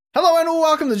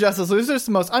welcome to Just Us Losers,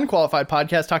 the most unqualified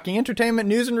podcast talking entertainment,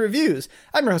 news, and reviews.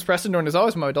 I'm your host, Preston, joined as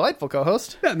always my delightful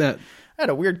co-host. Yeah, Matt. I had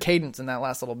a weird cadence in that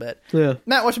last little bit. Yeah.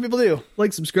 Matt, what should people do?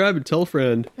 Like, subscribe, and tell a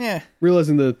friend. Yeah.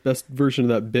 Realizing the best version of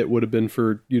that bit would have been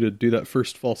for you to do that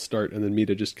first false start and then me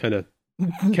to just kind of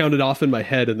count it off in my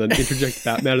head and then interject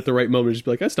Batman at the right moment and just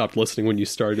be like, I stopped listening when you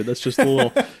started. That's just a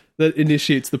little... that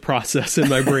initiates the process in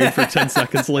my brain for 10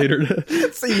 seconds later.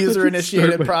 It's a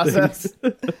user-initiated process.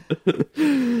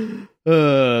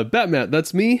 Batman,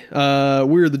 that's me.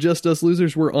 We're the Just Us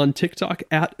Losers. We're on TikTok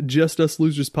at Just Us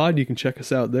Losers Pod. You can check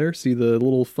us out there. See the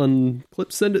little fun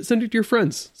clips. Send it to your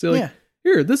friends. Say like,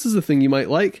 here, this is a thing you might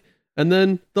like. And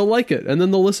then they'll like it, and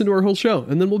then they'll listen to our whole show,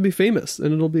 and then we'll be famous,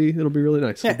 and it'll be really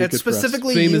nice. Yeah, it's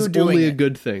specifically fame you is doing only it. a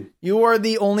good thing. You are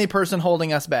the only person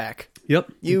holding us back.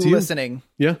 Yep, You listening.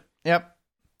 Yeah, Yep,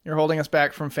 you're holding us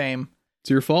back from fame. it's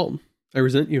your fault. I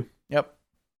resent you. Yep.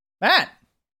 Matt,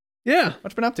 Yeah,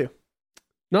 what you been up to?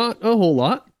 not a whole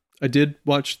lot. I did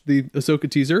watch the Ahsoka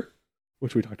teaser,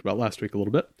 which we talked about last week a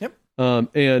little bit. Yep.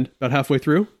 And about halfway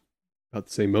through, about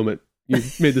the same moment you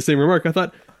made the same remark, I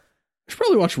thought, I should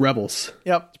probably watch Rebels.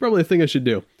 Yep. It's probably a thing I should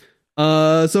do.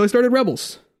 So I started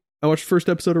Rebels. I watched the first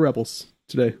episode of Rebels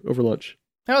today over lunch.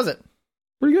 How was it?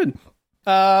 Pretty good.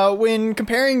 When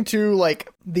comparing to,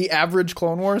 like, the average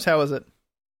Clone Wars, how was it?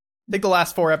 Take the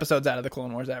last 4 episodes out of the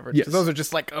Clone Wars average. Yes. 'Cause those are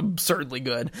just, like, absurdly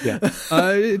good. Yeah.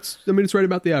 It's right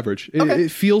about the average. Okay.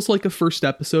 It feels like a first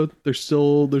episode. There's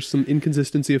some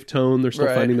inconsistency of tone. They're still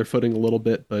Right. finding their footing a little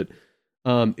bit, but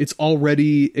it's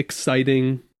already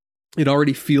exciting. It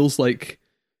already feels like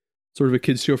sort of a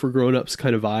kid's show for grown-ups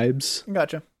kind of vibes.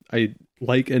 Gotcha. I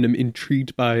like and am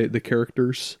intrigued by the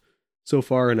characters so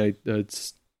far, and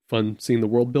it's fun seeing the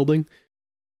world building.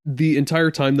 The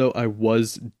entire time, though, I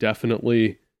was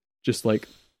definitely just like,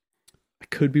 I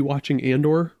could be watching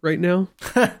Andor right now,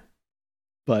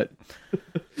 but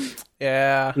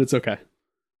Yeah. it's okay.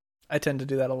 I tend to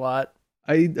do that a lot.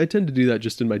 I tend to do that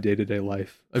just in my day-to-day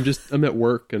life. I'm at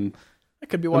work and I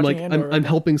could be I'm watching like, Andor right I'm now.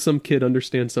 helping some kid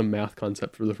understand some math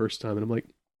concept for the first time, and I'm like,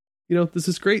 this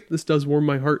is great. This does warm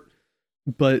my heart.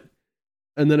 And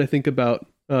then I think about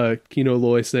Kino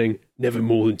Loy saying, never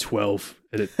more than 12,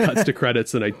 and it cuts to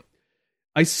credits, and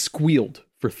I squealed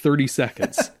for 30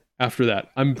 seconds after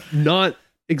that. I'm not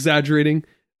exaggerating.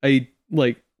 I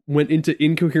went into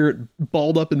incoherent,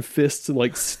 balled up in fists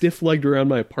and stiff-legged around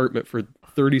my apartment for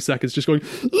 30 seconds, just going,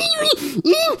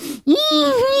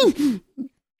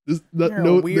 You're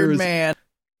a weird man.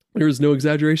 There is no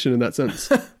exaggeration in that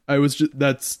sense. I was just,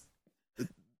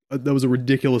 that was a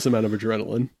ridiculous amount of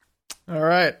adrenaline. All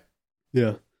right.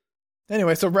 Yeah.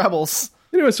 Anyway, so Rebels.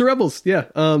 So Rebels, yeah.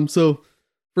 So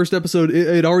first episode,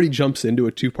 it already jumps into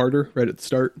a 2-parter right at the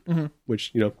start,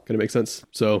 which, kind of makes sense.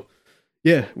 So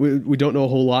yeah, we don't know a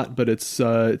whole lot, but it's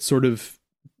sort of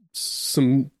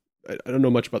some, I don't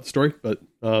know much about the story, but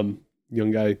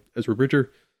young guy, Ezra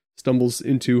Bridger, stumbles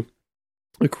into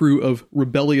a crew of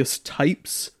rebellious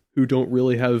types who don't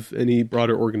really have any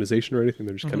broader organization or anything.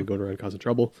 They're just kind of going around causing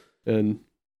trouble. And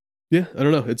yeah, I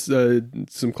don't know. It's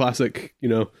some classic,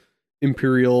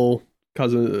 Imperial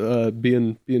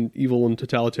being evil and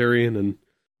totalitarian,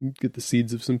 and get the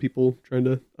seeds of some people trying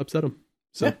to upset them.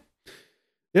 So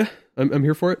yeah, I'm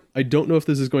here for it. I don't know if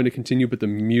this is going to continue, but the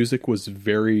music was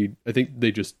I think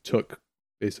they just took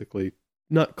basically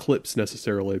not clips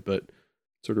necessarily, but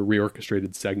sort of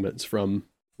reorchestrated segments from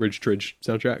Ridge Tridge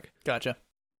soundtrack. Gotcha.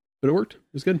 But it worked. It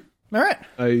was good. All right.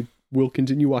 I will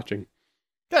continue watching.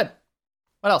 Good.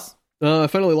 What else? I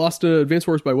finally lost an Advance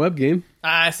Wars by Web game.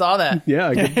 I saw that.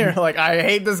 Yeah. You're like, I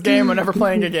hate this game. I'm never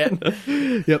playing again.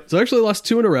 Yep. So I actually lost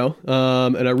 2 in a row.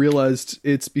 And I realized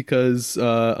it's because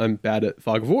I'm bad at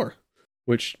Fog of War,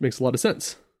 which makes a lot of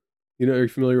sense. Are you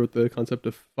familiar with the concept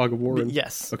of Fog of War?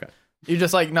 Yes. Okay. You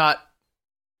just not,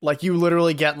 you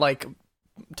literally get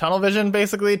tunnel vision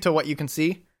basically to what you can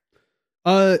see.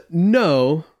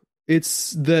 No, it's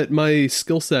that my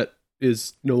skill set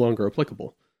is no longer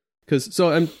applicable.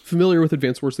 So I'm familiar with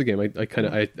Advance Wars the game.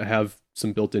 I have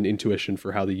some built-in intuition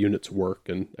for how the units work,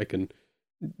 and I can,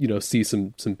 see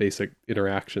some basic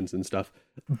interactions and stuff.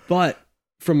 But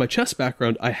from my chess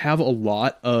background, I have a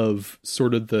lot of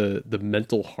sort of the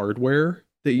mental hardware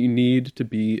that you need to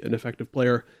be an effective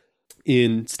player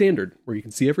in Standard, where you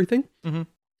can see everything. Mm-hmm.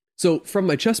 So from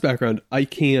my chess background, I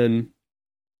can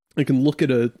look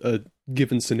at a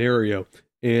given scenario,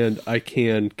 and I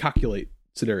can calculate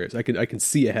scenarios. I can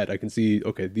see ahead. I can see,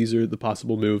 okay, these are the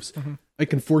possible moves. Mm-hmm. I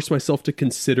can force myself to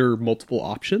consider multiple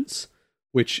options,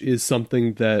 which is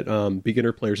something that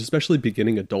beginner players, especially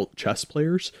beginning adult chess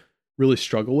players, really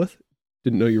struggle with.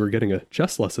 Didn't know you were getting a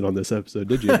chess lesson on this episode,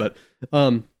 did you? But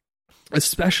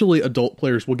especially adult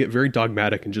players will get very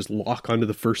dogmatic and just lock onto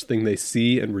the first thing they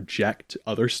see and reject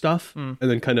other stuff, and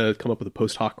then kind of come up with a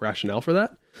post hoc rationale for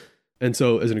that. And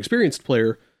so as an experienced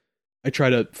player, I try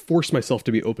to force myself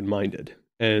to be open-minded,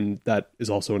 and that is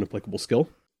also an applicable skill.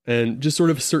 And just sort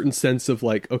of a certain sense of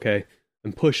like, okay,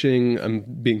 I'm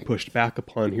being pushed back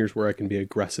upon, here's where I can be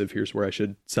aggressive, here's where I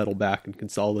should settle back and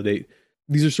consolidate.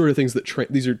 These are sort of things that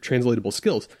these are translatable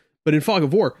skills. But in Fog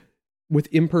of War, with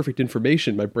imperfect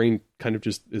information, my brain kind of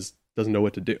just doesn't know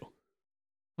what to do.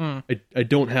 I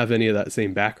don't have any of that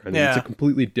same background. Yeah. It's a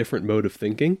completely different mode of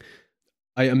thinking.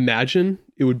 I imagine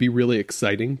it would be really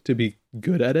exciting to be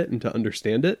good at it and to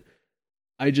understand it.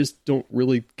 I just don't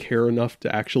really care enough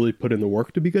to actually put in the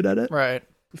work to be good at it. Right.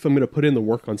 If I'm going to put in the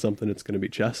work on something, it's going to be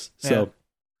chess. So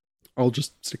I'll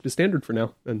just stick to standard for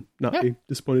now and not be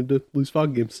disappointed to lose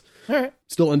Fog games. All right.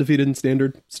 Still undefeated in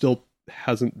standard. Still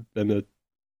hasn't been a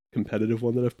competitive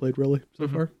one that I've played really so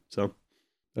far. So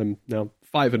I'm now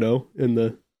 5-0 in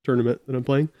the tournament that I'm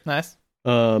playing. Nice.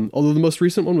 Although the most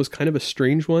recent one was kind of a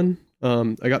strange one.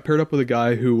 I got paired up with a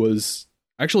guy who was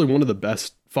actually one of the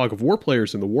best Fog of War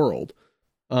players in the world,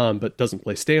 but doesn't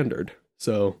play standard.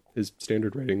 So his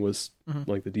standard rating was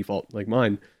like the default, like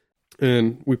mine.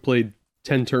 And we played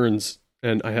 10 turns,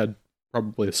 and I had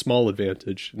probably a small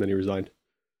advantage, and then he resigned.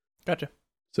 Gotcha.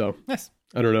 So Nice.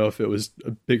 I don't know if it was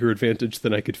a bigger advantage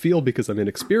than I could feel because I'm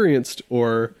inexperienced,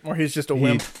 or he's just a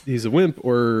wimp. He's a wimp,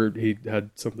 or he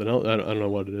had something else. I don't know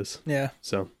what it is. Yeah.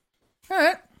 So. All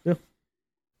right. Yeah.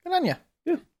 Good on you.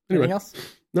 Yeah. Anything Anyway. else?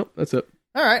 Nope, that's it.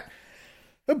 All right.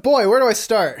 Oh boy, where do I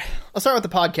start? I'll start with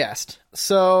the podcast.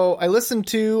 So I listened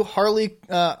to Harley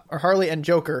and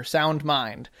Joker Sound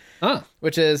Mind,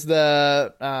 which is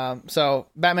the so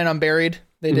Batman Unburied.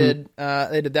 They did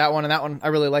that one, and that one I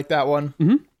really like that one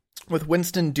with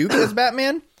Winston Duke as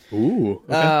Batman. Ooh.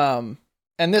 Okay.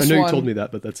 And this I know one, you told me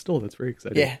that, but that's very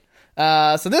exciting.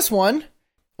 Yeah. So this one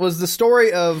was the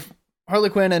story of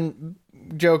Harley Quinn and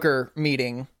Joker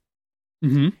meeting.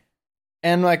 Mm-hmm.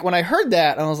 And like when I heard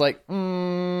that, I was like,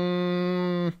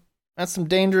 that's some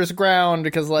dangerous ground,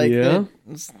 because like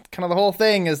it's kind of the whole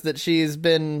thing is that she's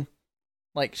been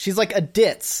like, she's like a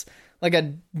ditz, like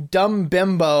a dumb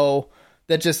bimbo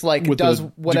that just like with does a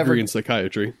whatever degree in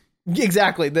psychiatry.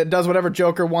 Exactly, that does whatever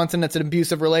Joker wants, and it's an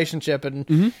abusive relationship,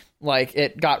 and like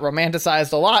it got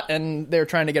romanticized a lot, and they're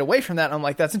trying to get away from that. And I'm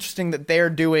like, that's interesting that they're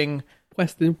doing.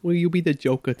 Weston, will you be the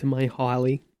Joker to my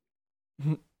Harley?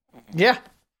 Yeah.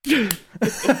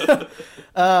 So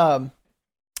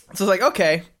it's like,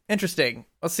 okay, interesting.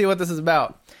 Let's see what this is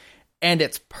about. And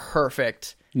it's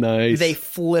perfect. Nice. They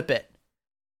flip it.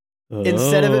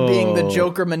 Instead of it being the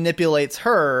Joker manipulates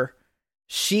her,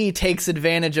 she takes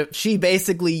advantage of, she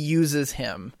basically uses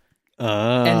him.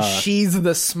 And she's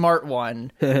the smart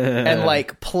one and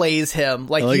like plays him,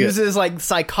 like uses like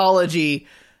psychology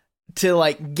to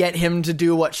like get him to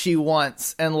do what she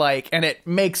wants, and like, and it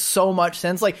makes so much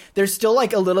sense. Like there's still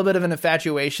like a little bit of an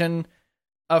infatuation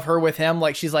of her with him,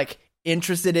 like she's like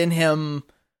interested in him,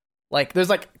 like there's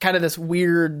like kind of this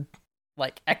weird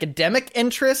like academic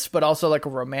interest, but also like a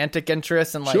romantic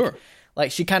interest, and like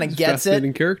like she kind of gets it,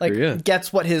 character, like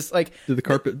gets what his like. Does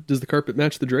the carpet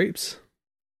match the drapes?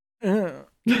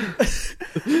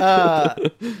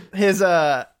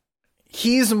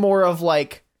 He's more of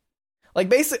like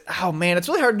basic. Oh man, it's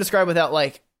really hard to describe without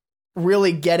like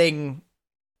really getting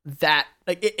that.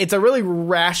 Like it's a really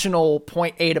rational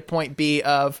point A to point B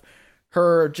of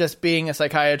her just being a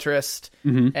psychiatrist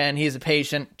and he's a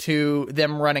patient, to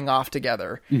them running off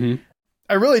together.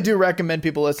 I really do recommend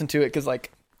people listen to it, because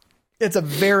like it's a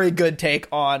very good take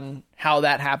on how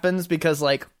that happens, because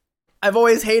like I've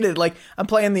always hated, like I'm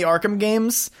playing the Arkham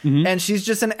games and she's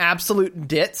just an absolute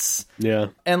ditz. Yeah.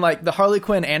 And like the Harley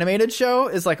Quinn animated show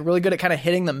is like really good at kind of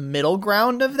hitting the middle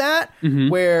ground of that,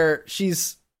 where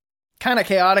she's kind of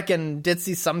chaotic and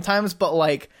ditzy sometimes, but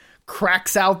like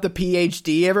cracks out the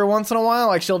PhD every once in a while.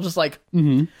 Like she'll just like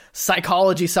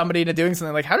psychology somebody into doing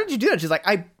something. Like, how did you do that? She's like,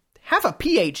 I have a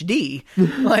PhD.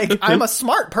 Like I'm a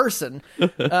smart person.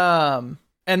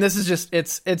 And this is just,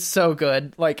 it's so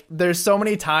good. Like there's so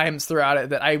many times throughout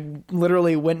it that I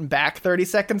literally went back 30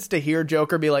 seconds to hear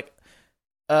Joker be like,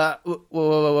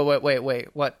 wait,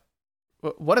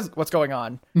 what's going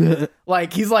on?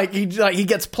 Like he's like, he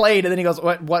gets played, and then he goes,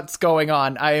 what's going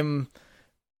on?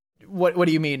 What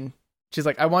do you mean? She's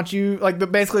like, I want you, like,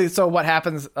 but basically, so what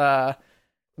happens, the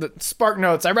Spark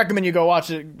Notes, I recommend you go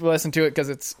watch it, listen to it, because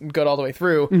it's good all the way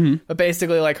through. But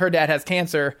basically, like, her dad has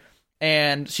cancer,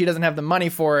 and she doesn't have the money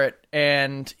for it,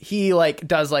 and he like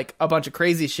does like a bunch of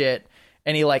crazy shit,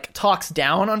 and he like talks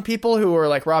down on people who are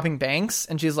like robbing banks,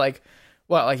 and she's like,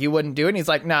 what, like you wouldn't do it? And he's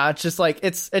like, nah, it's just like,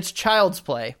 it's child's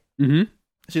play. Mm-hmm.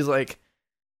 She's like,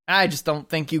 I just don't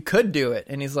think you could do it.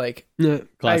 And he's like,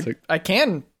 classic. I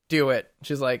can do it.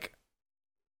 She's like,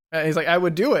 he's like, I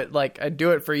would do it. Like, I'd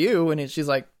do it for you. And she's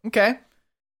like, okay.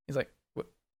 He's like,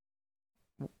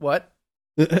 what?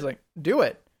 He's like, do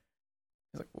it.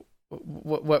 He's like,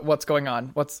 what's going on?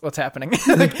 What's happening?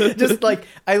 Like, just like,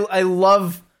 I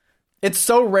love, it's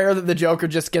so rare that the Joker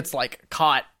just gets like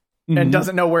caught and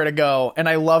doesn't know where to go. And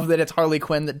I love that it's Harley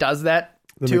Quinn that does that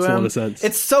to makes him. a lot of sense.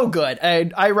 It's so good.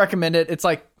 I recommend it. It's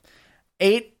like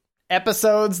 8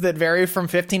 episodes that vary from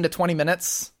 15 to 20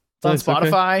 minutes. It's on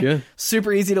Spotify. Okay. Yeah.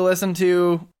 Super easy to listen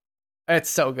to. It's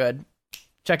so good.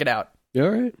 Check it out. Yeah,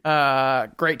 all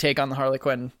right. Great take on the Harley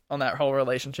Quinn, on that whole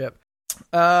relationship.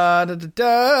 What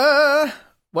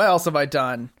else have I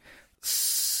done?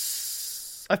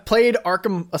 I've played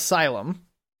Arkham Asylum.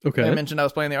 Okay. I mentioned I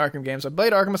was playing the Arkham games. I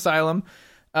played Arkham Asylum,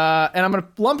 and I'm going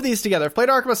to lump these together. I've played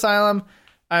Arkham Asylum.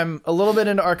 I'm a little bit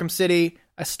into Arkham City.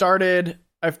 I've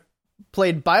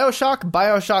played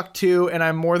Bioshock 2, and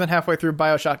I'm more than halfway through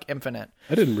Bioshock Infinite.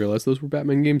 I didn't realize those were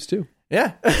Batman games too.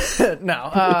 Yeah.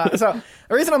 No. So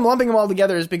the reason I'm lumping them all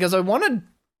together is because I've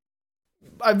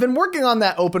been working on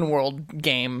that open world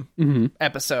game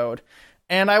episode,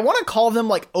 and I want to call them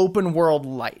like open world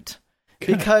light,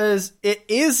 because it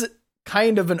is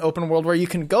kind of an open world where you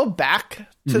can go back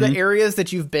to the areas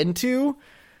that you've been to,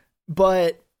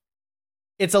 but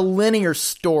it's a linear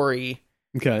story.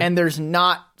 Okay. And there's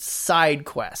not side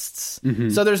quests.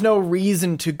 So there's no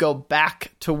reason to go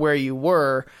back to where you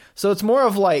were. So it's more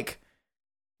of like,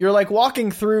 you're like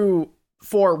walking through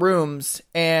 4 rooms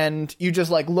and you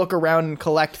just like look around and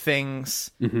collect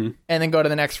things and then go to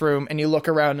the next room and you look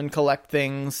around and collect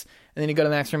things. And then you go to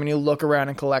the next room and you look around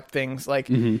and collect things. Like,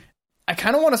 I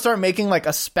kind of want to start making like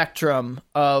a spectrum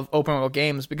of open world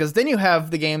games, because then you have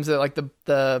the games that like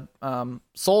the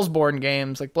Soulsborne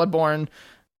games, like Bloodborne,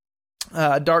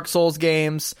 Dark Souls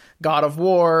games, God of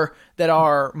War, that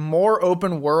are more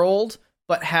open world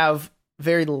but have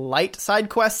very light side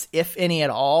quests, if any at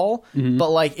all.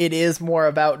 But like, it is more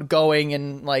about going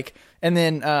and like, and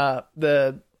then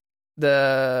the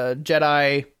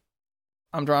Jedi,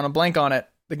 I'm drawing a blank on it,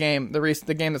 the game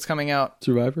that's coming out,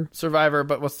 Survivor,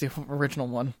 but what's the original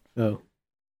one?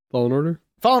 Fallen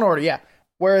Order, yeah,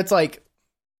 where it's like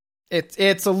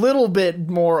it's a little bit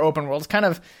more open world. It's kind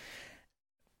of,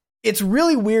 it's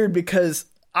really weird because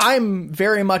I'm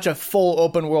very much a full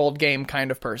open world game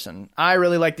kind of person. I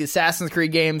really like the Assassin's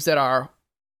Creed games that are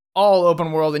all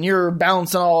open world and you're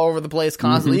bouncing all over the place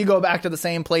constantly. You go back to the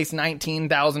same place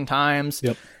 19,000 times.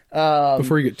 Yep.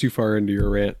 Before you get too far into your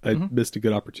rant, I missed a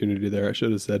good opportunity there. I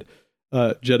should have said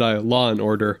Jedi Law and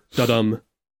Order. Da-dum.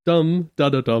 Dum,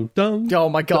 da-da-dum-dum. Oh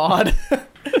my God.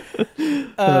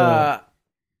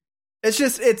 It's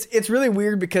just, it's really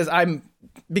weird because I'm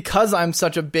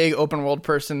such a big open world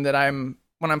person that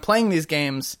when I'm playing these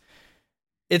games,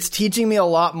 it's teaching me a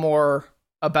lot more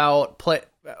about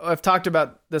I've talked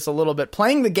about this a little bit,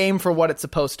 playing the game for what it's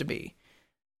supposed to be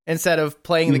instead of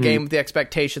playing the game with the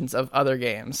expectations of other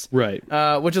games. Right.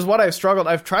 Which is what I've struggled.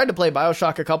 I've tried to play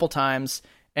BioShock a couple times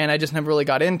and I just never really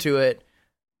got into it,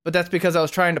 but that's because I was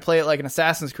trying to play it like an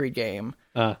Assassin's Creed game.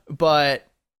 But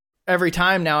every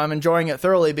time now I'm enjoying it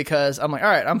thoroughly because I'm like, all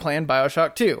right, I'm playing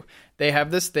BioShock 2. They have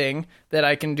this thing that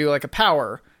I can do like a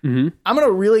power. I'm going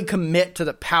to really commit to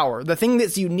the power. The thing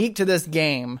that's unique to this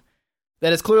game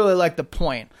that is clearly like the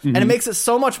point. And it makes it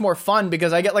so much more fun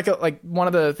because I get like one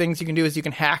of the things you can do is you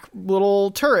can hack little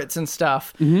turrets and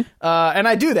stuff. And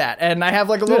I do that. And I have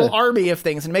like a little army of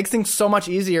things, and it makes things so much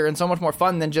easier and so much more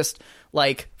fun than just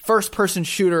like first person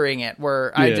shootering it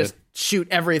where I just shoot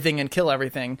everything and kill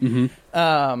everything.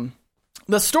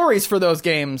 The stories for those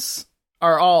games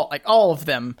are all of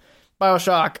them.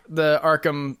 BioShock, the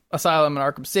Arkham Asylum, and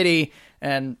Arkham City,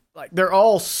 and like they're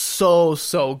all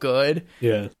so good.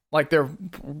 Yeah. Like they're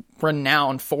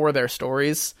renowned for their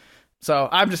stories. So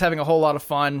I'm just having a whole lot of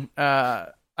fun.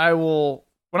 When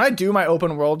I do my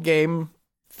open world game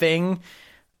thing,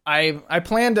 I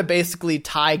plan to basically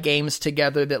tie games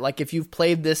together that like if you've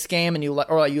played this game and you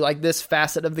like this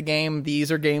facet of the game,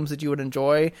 these are games that you would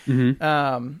enjoy.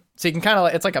 So you can kind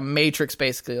of, it's like a matrix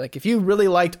basically. Like if you really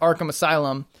liked Arkham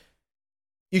Asylum,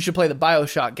 you should play the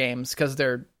BioShock games because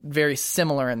they're very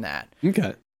similar in that.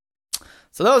 Okay.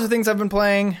 So those are things I've been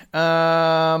playing.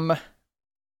 I'll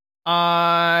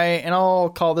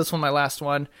call this one my last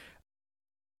one.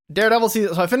 Daredevil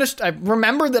season. So I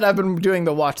remembered that I've been doing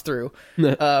the watch through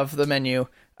of the menu.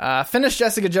 Finished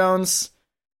Jessica Jones.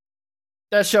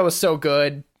 That show is so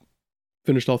good.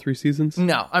 finished all 3 seasons?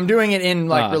 No, I'm doing it in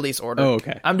release order. Oh,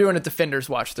 okay. I'm doing a Defenders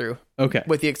watch through. Okay.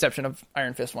 With the exception of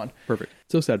Iron Fist one. Perfect.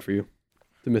 So sad for you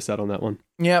to miss out on that one.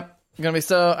 Yep. Gonna be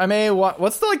so. I may.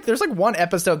 What's the like? There's like one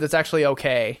episode that's actually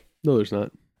okay. No, there's not.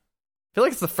 I feel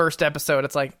like it's the first episode.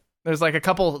 It's like there's like a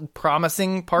couple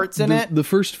promising parts in it. The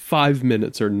first 5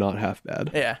 minutes are not half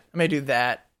bad. Yeah, I may do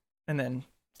that and then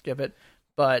skip it.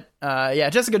 But yeah,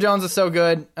 Jessica Jones is so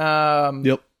good.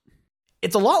 Yep.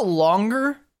 It's a lot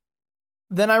longer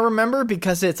than I remember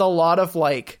because it's a lot of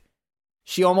like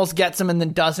she almost gets him and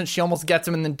then doesn't. She almost gets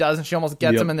him and then doesn't. She almost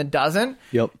gets him and then doesn't.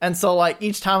 Yep. And so like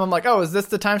each time I'm like, oh, is this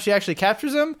the time she actually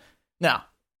captures him? No.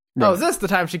 Right. Oh, is this the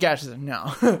time she catches him?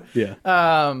 No. Yeah.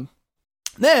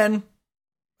 Then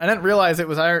I didn't realize it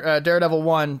was Daredevil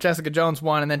 1, Jessica Jones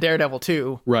 1, and then Daredevil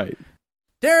 2. Right.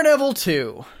 Daredevil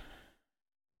 2.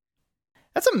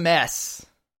 That's a mess.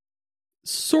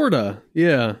 Sorta.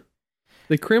 Yeah.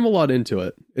 They cram a lot into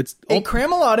it. They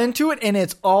cram a lot into it, and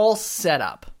it's all set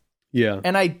up. Yeah.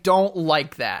 And I don't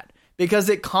like that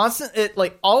because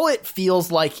all it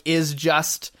feels like is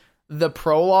just the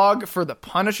prologue for the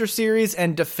Punisher series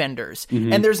and Defenders.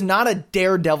 Mm-hmm. And there's not a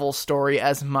Daredevil story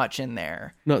as much in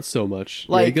there. Not so much.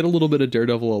 Like, you get a little bit of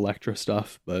Daredevil Elektra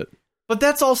stuff, but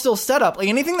that's all still set up. Like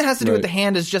anything that has to do with the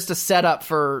Hand is just a setup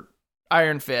for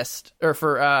Iron Fist or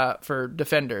for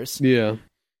Defenders. Yeah.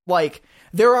 Like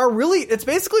it's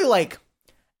basically like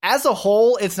as a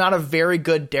whole, it's not a very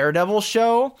good Daredevil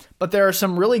show, but there are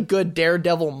some really good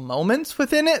Daredevil moments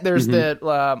within it. There's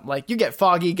like you get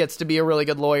Foggy gets to be a really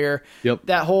good lawyer. Yep.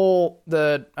 That whole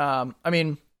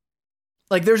like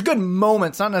there's good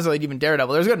moments, not necessarily even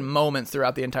Daredevil. There's good moments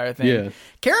throughout the entire thing. Yeah.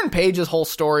 Karen Page's whole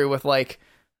story with like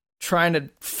trying to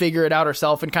figure it out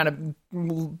herself and kind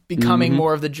of becoming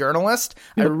more of the journalist.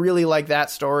 Yep. I really like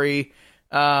that story.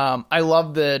 I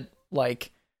love that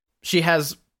like she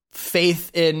has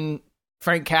faith in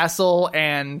Frank Castle,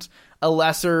 and a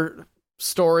lesser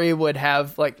story would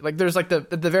have like there's like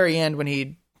at the very end when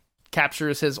he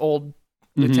captures his old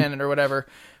lieutenant or whatever,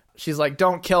 she's like,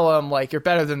 don't kill him, like you're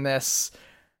better than this.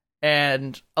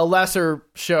 And a lesser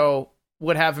show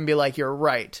would have him be like, you're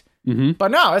right.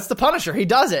 But no, it's the Punisher, he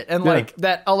does it, and like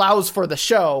that allows for the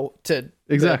show to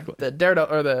the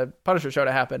Daredevil or the Punisher show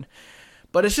to happen.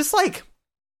 But it's just like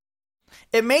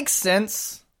it makes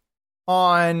sense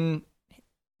on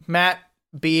Matt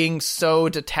being so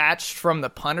detached from the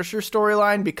Punisher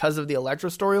storyline because of the Elektra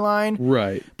storyline.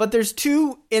 Right. But there's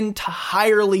two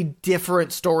entirely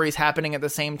different stories happening at the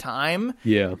same time.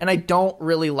 Yeah. And I don't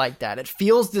really like that. It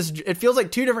feels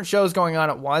like two different shows going on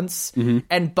at once,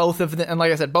 and both of them, and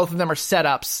like I said, both of them are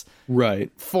setups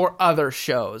for other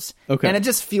shows. Okay. And it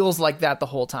just feels like that the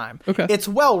whole time. Okay. It's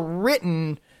well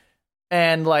written,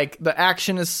 and like the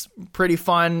action is pretty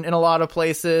fun in a lot of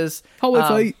places. Hallway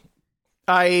fight.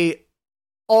 I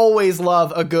always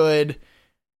love a good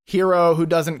hero who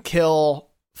doesn't kill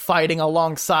fighting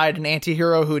alongside an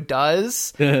anti-hero who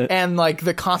does. And like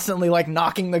the constantly like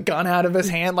knocking the gun out of his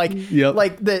hand, like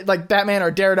like Batman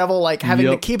or Daredevil, like having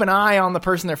to keep an eye on the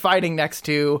person they're fighting next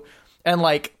to and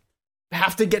like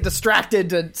have to get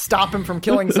distracted to stop him from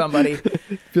killing somebody.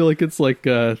 I feel like it's like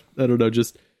I don't know,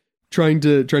 just trying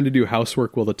to do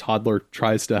housework while the toddler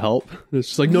tries to help. It's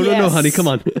just like, no, honey, come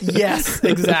on. Yes,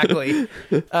 exactly.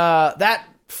 That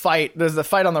fight, there's the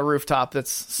fight on the rooftop that's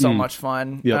so much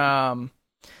fun. Yep.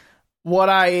 What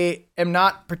I am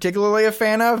not particularly a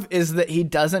fan of is that he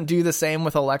doesn't do the same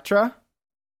with Elektra.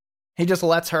 He just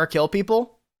lets her kill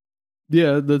people.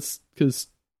 Yeah, that's because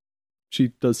she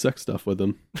does sex stuff with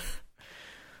him.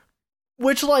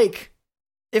 Which, like,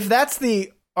 if that's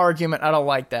the argument, I don't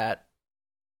like that.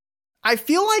 I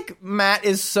feel like Matt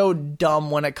is so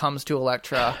dumb when it comes to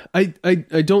Elektra. I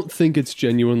don't think it's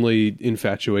genuinely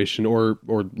infatuation or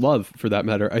love for that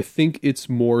matter. I think it's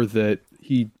more that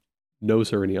he knows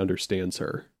her and he understands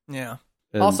her. Yeah.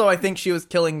 And also, I think she was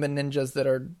killing the ninjas that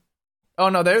are... Oh,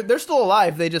 no, they're still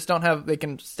alive. They just don't have... They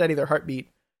can steady their heartbeat.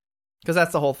 Because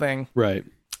that's the whole thing. Right.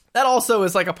 That also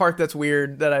is like a part that's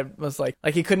weird that I was like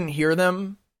he couldn't hear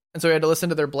them. And so he had to listen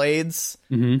to their blades.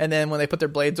 And then when they put their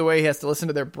blades away, he has to listen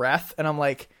to their breath. And I'm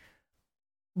like,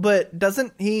 but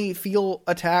doesn't he feel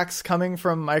attacks coming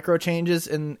from micro changes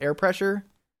in air pressure?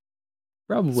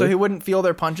 Probably. So he wouldn't feel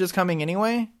their punches coming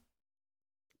anyway?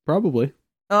 Probably.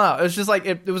 Oh, it was just like,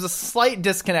 it was a slight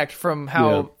disconnect from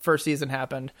how first season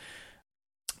happened.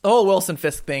 The whole Wilson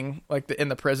Fisk thing, like in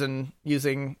the prison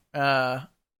using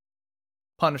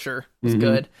Punisher was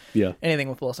good. Yeah. Anything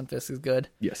with Wilson Fisk is good.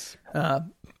 Yes.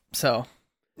 So,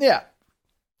 yeah,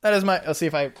 that is my. I'll see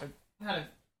if I had a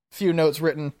few notes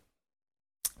written.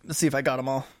 Let's see if I got them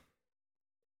all.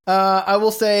 I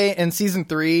will say in season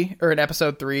 3 or in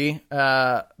episode 3,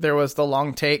 there was the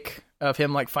long take of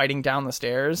him like fighting down the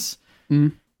stairs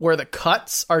where the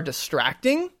cuts are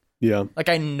distracting. Yeah. Like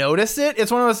I notice it.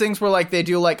 It's one of those things where like they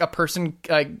do like a person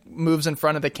like moves in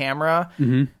front of the camera,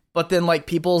 but then like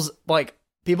people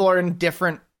are in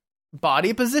different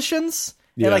body positions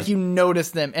and like you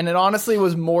notice them. And it honestly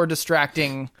was more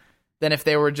distracting than if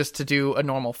they were just to do a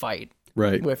normal fight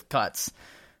with cuts.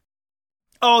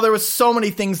 Oh, there was so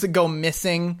many things that go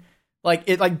missing. Like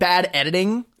bad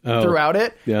editing throughout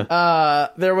it. Yeah.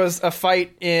 There was a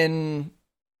fight in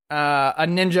a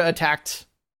ninja attacked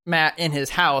Matt in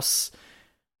his house,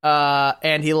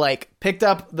 and he like picked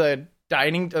up the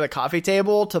coffee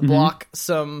table to block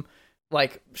some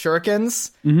like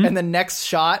shurikens, and the next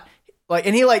shot, like,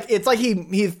 and he like it's like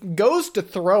he goes to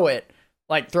throw it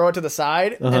to the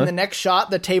side, and the next shot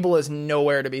the table is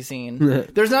nowhere to be seen.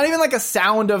 There's not even like a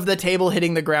sound of the table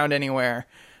hitting the ground anywhere.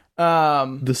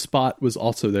 The spot was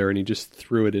also there, and he just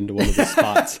threw it into one of the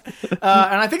spots. And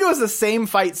I think it was the same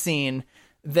fight scene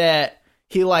that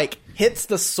he like hits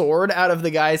the sword out of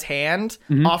the guy's hand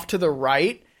off to the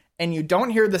right, and you don't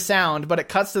hear the sound, but it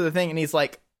cuts to the thing, and he's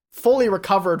like fully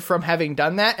recovered from having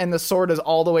done that, and the sword is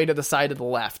all the way to the side of the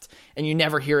left, and you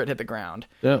never hear it hit the ground.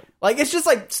 Yeah. Like, it's just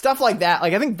like stuff like that.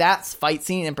 Like, I think that fight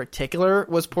scene in particular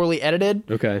was poorly edited.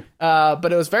 Okay.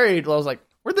 But it was I was like,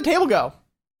 where'd the table go?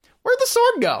 Where'd the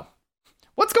sword go?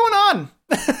 What's going on?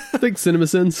 I think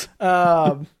CinemaSins.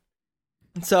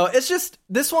 So it's just,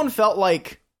 this one felt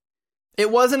like it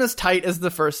wasn't as tight as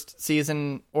the first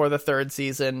season or the third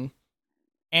season,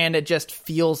 and it just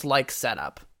feels like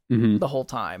setup the whole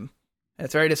time. And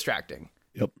it's very distracting.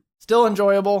 Yep. Still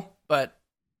enjoyable, but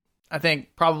I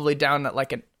think probably down at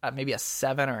like maybe a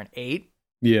 7 or an 8.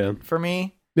 Yeah. For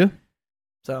me. Yeah.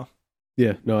 So.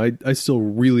 Yeah. No, I still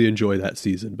really enjoy that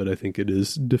season, but I think it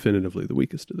is definitively the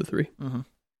weakest of the 3.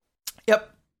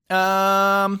 Yep.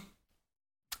 I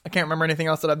can't remember anything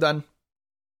else that I've done.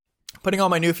 Putting all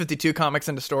my New 52 comics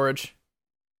into storage.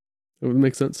 That would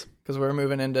make sense. Because we're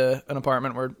moving into an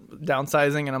apartment, we're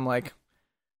downsizing, and I'm like,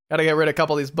 gotta get rid of a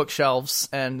couple of these bookshelves,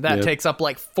 and that takes up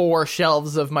like 4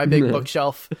 shelves of my big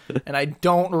bookshelf, and I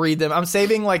don't read them. I'm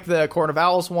saving like the Court of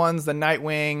Owls ones, the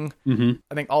Nightwing,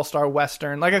 I think All-Star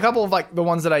Western, like a couple of like the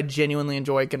ones that I genuinely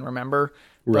enjoy, can remember,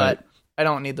 but I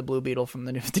don't need the Blue Beetle from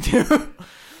the New 52.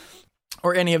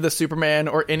 Or any of the Superman,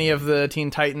 or any of the Teen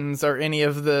Titans, or any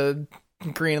of the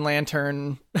Green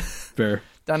Lantern. Fair.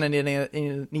 Don't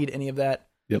need any of that.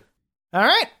 Yep. All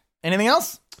right. Anything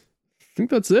else? I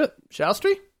think that's it.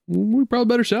 Shousty? We probably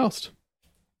better shoust.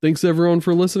 Thanks everyone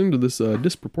for listening to this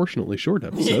disproportionately short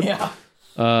episode.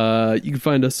 You can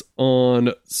find us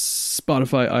on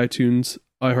Spotify, iTunes,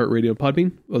 iHeartRadio,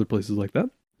 Podbean, other places like that.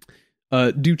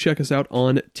 Do check us out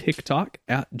on TikTok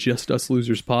at Just Us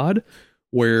Losers Pod,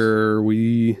 where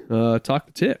we talk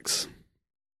to ticks.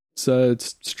 So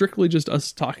it's strictly just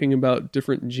us talking about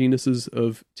different genuses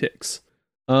of ticks.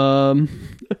 Check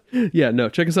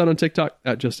us out on TikTok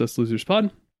at Just Us Losers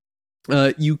Pod.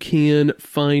 You can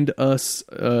find us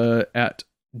at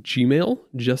Gmail,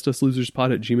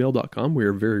 justusloserspod@gmail.com. We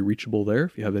are very reachable there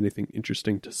if you have anything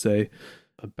interesting to say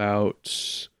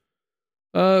about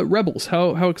Rebels.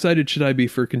 How excited should I be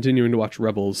for continuing to watch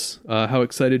Rebels? How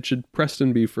excited should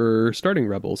Preston be for starting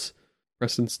Rebels?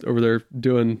 Preston's over there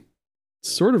doing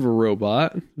sort of a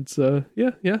robot. It's that's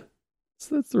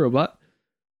the robot.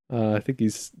 I think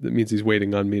that means he's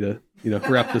waiting on me to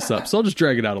wrap this up. So I'll just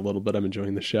drag it out a little bit. I'm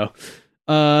enjoying the show.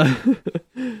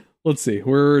 Let's see.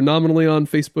 We're nominally on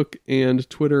Facebook and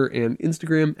Twitter and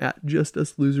Instagram at Just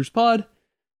Us Losers Pod.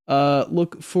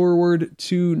 Look forward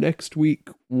to next week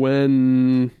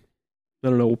when, I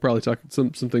don't know, we'll probably talk,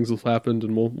 some things will happen,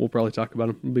 and we'll probably talk about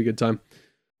them. It'll be a good time.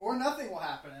 Or nothing will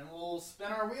happen, and we'll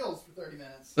spin our wheels for 30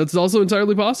 minutes. That's also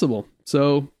entirely possible.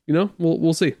 So,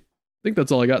 we'll see. I think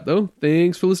that's all I got, though.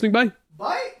 Thanks for listening. Bye.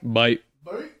 Bye. Bye.